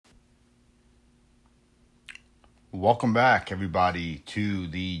Welcome back, everybody, to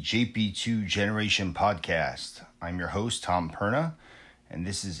the JP2 Generation Podcast. I'm your host, Tom Perna, and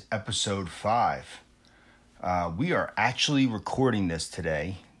this is episode 5. We are actually recording this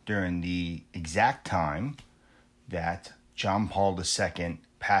today during the exact time that John Paul II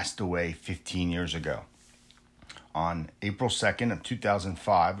passed away 15 years ago. On April 2nd of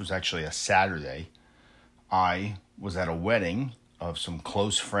 2005, it was actually a Saturday, I was at a wedding of some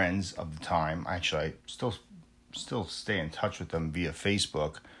close friends of the time. Actually, I still stay in touch with them via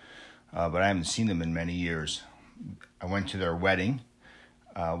Facebook, but I haven't seen them in many years. I went to their wedding,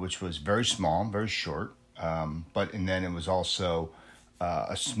 which was very small, very short, and then it was also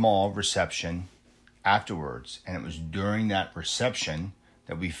a small reception afterwards. And it was during that reception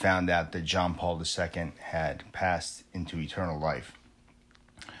that we found out that John Paul II had passed into eternal life.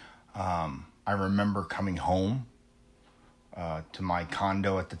 I remember coming home to my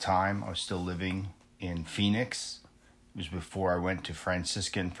condo at the time. I was still living in Phoenix. It was before I went to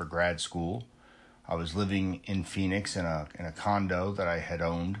Franciscan for grad school. I was living in Phoenix in a condo that I had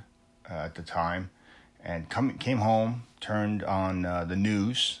owned at the time, and came home, turned on the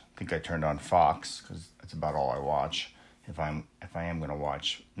news. I think I turned on Fox because that's about all I watch if I am going to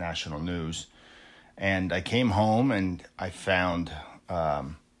watch national news. And I came home and I found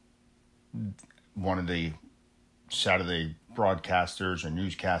one of the Saturday broadcasters or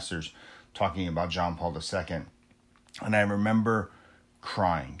newscasters talking about John Paul II. And I remember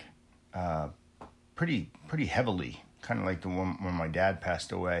crying pretty heavily, kind of like the one when my dad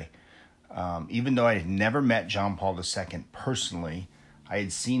passed away. Even though I had never met John Paul II personally, I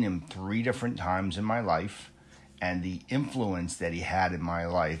had seen him 3 different times in my life, and the influence that he had in my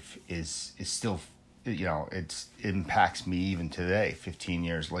life is still, it impacts me even today, 15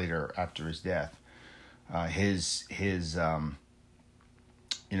 years later after his death.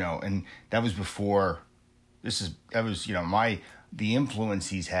 And that was before. The influence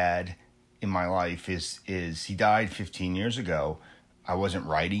he's had in my life is he died 15 years ago. I wasn't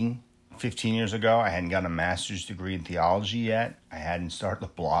writing 15 years ago. I hadn't gotten a master's degree in theology yet. I hadn't started a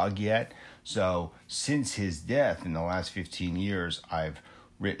blog yet. So since his death in the last 15 years, I've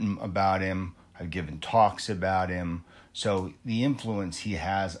written about him. I've given talks about him. So the influence he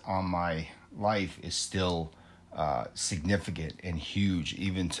has on my life is still significant and huge,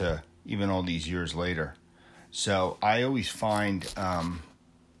 even all these years later. So I always find, I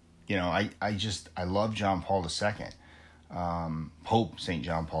love John Paul II, Pope St.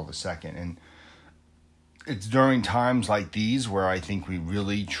 John Paul II. And it's during times like these where I think we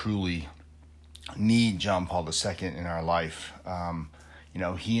really, truly need John Paul II in our life.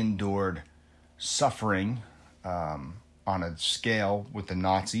 He endured suffering on a scale with the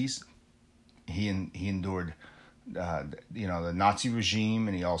Nazis. He endured the Nazi regime,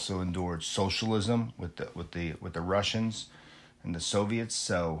 and he also endured socialism with the Russians and the Soviets.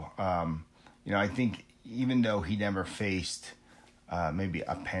 So I think even though he never faced maybe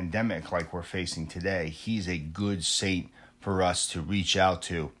a pandemic like we're facing today, he's a good saint for us to reach out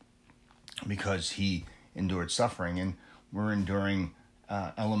to because he endured suffering, and we're enduring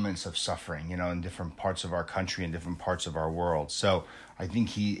elements of suffering, in different parts of our country and different parts of our world. So I think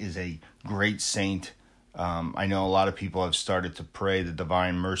he is a great saint. I know a lot of people have started to pray the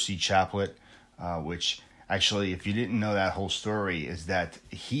Divine Mercy Chaplet, which actually, if you didn't know that whole story, is that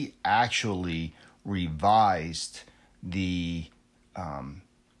he actually revised the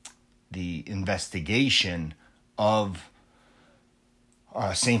investigation of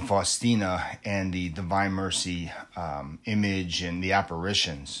Saint Faustina and the Divine Mercy image and the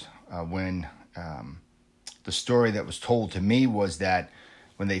apparitions. When the story that was told to me was that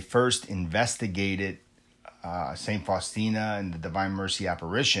when they first investigated Saint Faustina and the Divine Mercy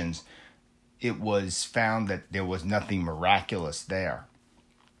apparitions, it was found that there was nothing miraculous there.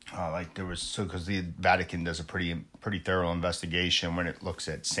 Because the Vatican does a pretty thorough investigation when it looks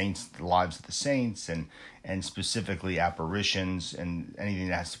at saints, the lives of the saints, and specifically apparitions and anything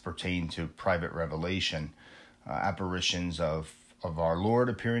that has to pertain to private revelation, apparitions of our Lord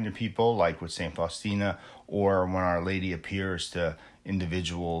appearing to people, like with Saint Faustina, or when Our Lady appears to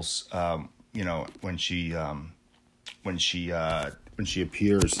individuals. When she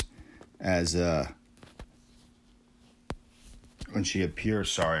appears as when she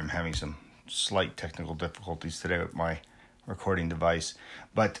appears. Sorry, I'm having some slight technical difficulties today with my recording device.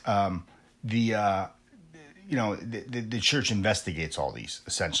 But the church investigates all these,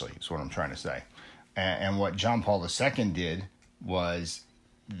 essentially, is what I'm trying to say. And what John Paul II did was,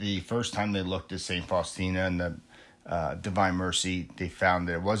 the first time they looked at St. Faustina and the Divine Mercy, they found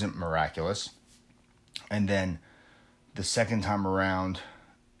that it wasn't miraculous. And then the second time around,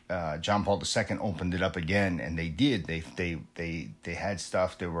 John Paul II opened it up again, and they did. They had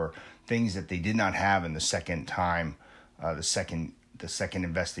stuff. There were things that they did not have in the second time, the second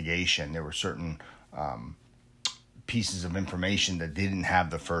investigation. There were certain pieces of information that they didn't have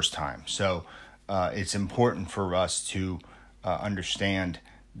the first time. So it's important for us to understand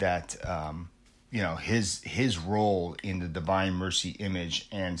that his role in the Divine Mercy image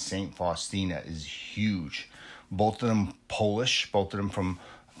and Saint Faustina is huge. Both of them Polish, both of them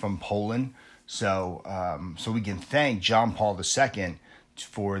from Poland. So we can thank John Paul II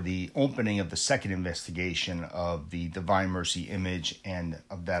for the opening of the second investigation of the Divine Mercy image and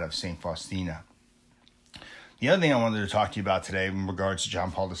of that of Saint Faustina. The other thing I wanted to talk to you about today in regards to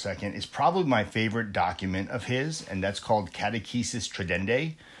John Paul II is probably my favorite document of his, and that's called Catechesis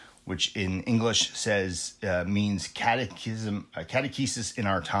Tradendae, which in English means catechesis in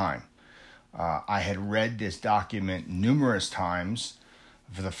our time. I had read this document numerous times.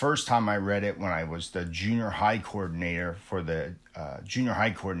 For the first time I read it when I was the junior high coordinator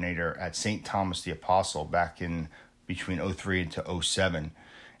at St. Thomas the Apostle back in between 2003 and 2007.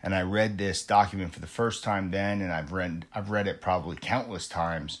 And I read this document for the first time then, and I've read it probably countless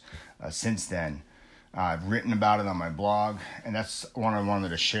times since then. I've written about it on my blog, and that's what I wanted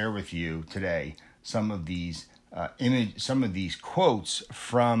to share with you today. Some of these quotes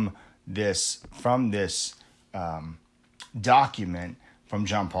from this document from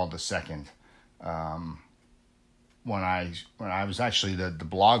John Paul II. When I was actually the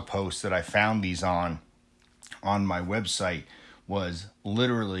blog post that I found these on my website was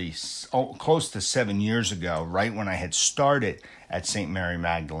literally close to 7 years ago, right when I had started at St. Mary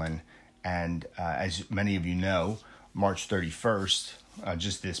Magdalene. And as many of you know, March 31st,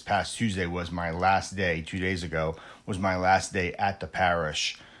 just this past Tuesday, was my last day. 2 days ago was my last day at the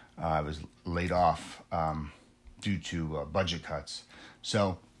parish. I was laid off due to budget cuts.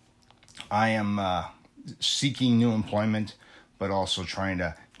 So I am seeking new employment, but also trying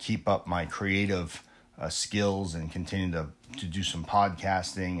to keep up my creative skills and continue to do some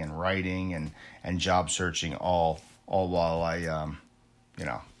podcasting and writing and job searching all while I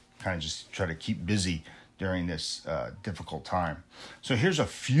kind of just try to keep busy during this difficult time. So here's a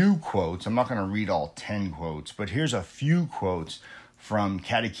few quotes. I'm not going to read all 10 quotes, but here's a few quotes from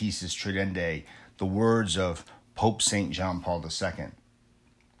Catechesis Tradendae, the words of Pope St. John Paul II.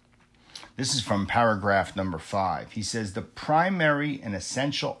 This is from paragraph number 5. He says, "The primary and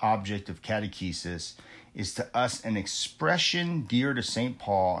essential object of catechesis is to us an expression dear to St.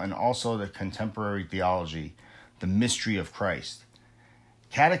 Paul and also the contemporary theology, the mystery of Christ.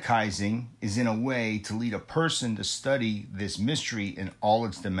 Catechizing is in a way to lead a person to study this mystery in all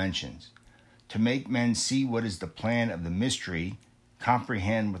its dimensions, to make men see what is the plan of the mystery,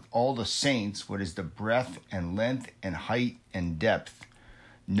 comprehend with all the saints what is the breadth and length and height and depth,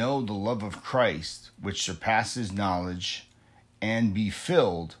 know the love of Christ, which surpasses knowledge, and be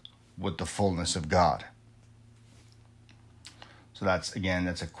filled with the fullness of God." So that's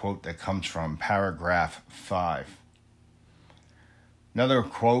a quote that comes from paragraph 5. Another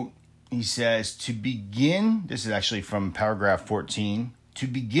quote, he says, "To begin," this is actually from paragraph 14, "to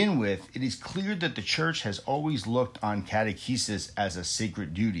begin with, it is clear that the Church has always looked on catechesis as a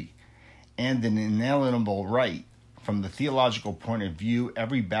sacred duty and an inalienable right. From the theological point of view,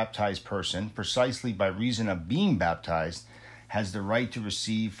 every baptized person, precisely by reason of being baptized, has the right to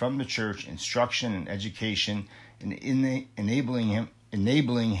receive from the Church instruction and education in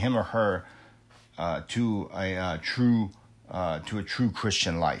enabling him or her to a true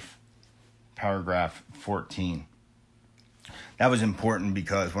Christian life." Paragraph 14. That was important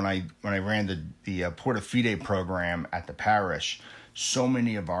because when I ran the Porta Fide program at the parish, so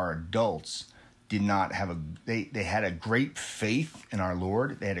many of our adults did not have they had a great faith in our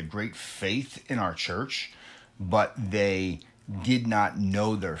Lord. They had a great faith in our church, but they did not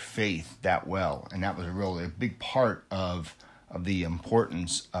know their faith that well. And that was really a big part of the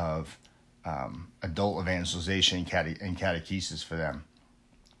importance of adult evangelization and catechesis for them.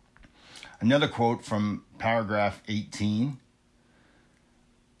 Another quote from paragraph 18.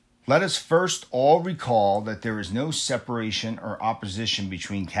 "Let us first all recall that there is no separation or opposition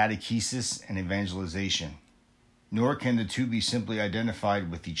between catechesis and evangelization, nor can the two be simply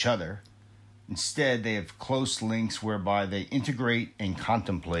identified with each other. Instead, they have close links whereby they integrate and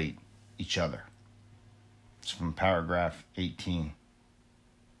contemplate each other." It's from paragraph 18.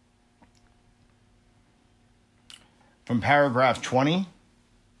 From paragraph 20,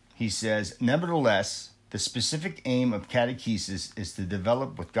 he says, "Nevertheless, the specific aim of catechesis is to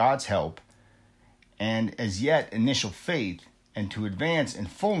develop with God's help and as yet initial faith, and to advance in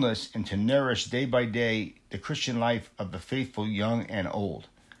fullness and to nourish day by day the Christian life of the faithful young and old.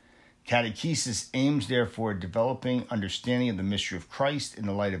 Catechesis aims, therefore, at developing understanding of the mystery of Christ in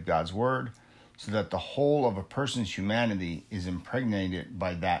the light of God's Word, so that the whole of a person's humanity is impregnated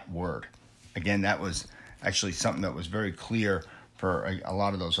by that Word. Again, that was actually something that was very clear for a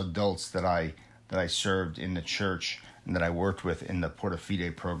lot of those adults that I served in the church and that I worked with in the Porta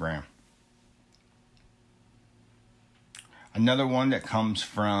Fide program. Another one that comes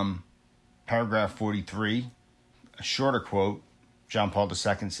from paragraph 43, a shorter quote. John Paul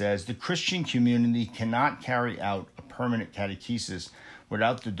II says, "The Christian community cannot carry out a permanent catechesis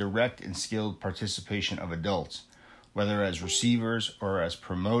without the direct and skilled participation of adults, whether as receivers or as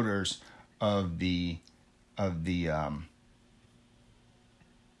promoters of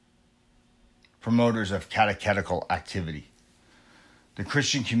promoters of catechetical activity. The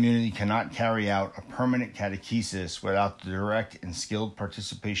Christian community cannot carry out a permanent catechesis without the direct and skilled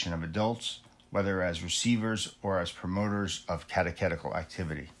participation of adults, whether as receivers or as promoters of catechetical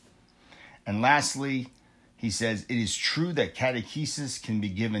activity." And lastly, he says, "It is true that catechesis can be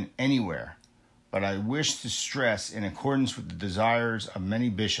given anywhere, but I wish to stress, in accordance with the desires of many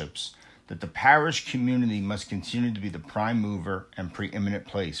bishops, that the parish community must continue to be the prime mover and preeminent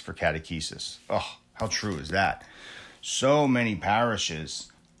place for catechesis." Oh, how true is that? So many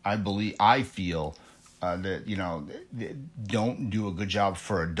parishes, I feel that don't do a good job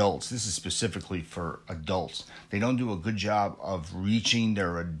for adults. This is specifically for adults. They don't do a good job of reaching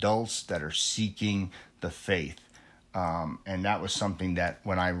their adults that are seeking the faith. And that was something that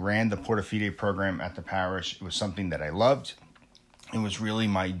when I ran the Porta Fide program at the parish, it was something that I loved. It was really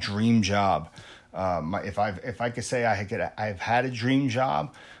my dream job. If I could say I've had a dream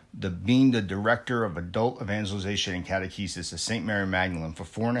job, being the director of adult evangelization and catechesis at St. Mary Magdalene for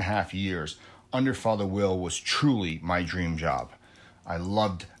 4.5 years under Father Will was truly my dream job. I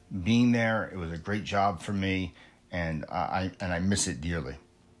loved being there. It was a great job for me, and I miss it dearly.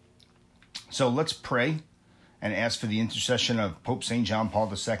 So let's pray and ask for the intercession of Pope St. John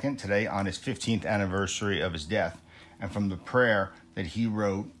Paul II today on his 15th anniversary of his death, and from the prayer that he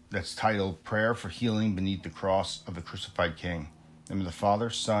wrote that's titled "Prayer for Healing Beneath the Cross of the Crucified King." In the name of the Father,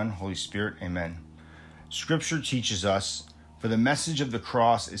 Son, Holy Spirit, Amen. Scripture teaches us, "For the message of the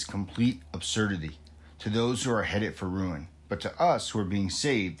cross is complete absurdity to those who are headed for ruin, but to us who are being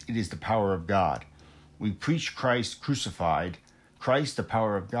saved, it is the power of God. We preach Christ crucified, Christ the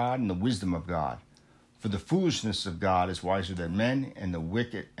power of God and the wisdom of God. For the foolishness of God is wiser than men, and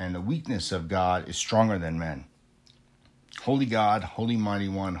the weakness of God is stronger than men. Holy God, Holy Mighty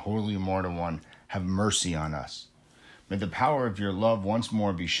One, Holy Immortal One, have mercy on us. May the power of your love once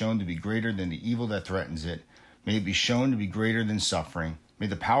more be shown to be greater than the evil that threatens it. May it be shown to be greater than suffering. May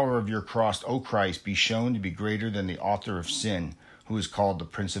the power of your cross, O Christ, be shown to be greater than the author of sin, who is called the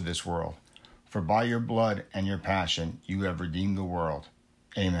prince of this world. For by your blood and your passion, you have redeemed the world.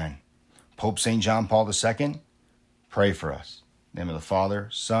 Amen." Pope St. John Paul II, pray for us. In the name of the Father,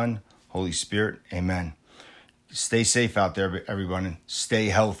 Son, Holy Spirit, Amen. Stay safe out there, everyone. Stay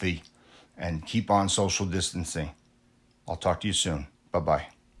healthy and keep on social distancing. I'll talk to you soon. Bye-bye.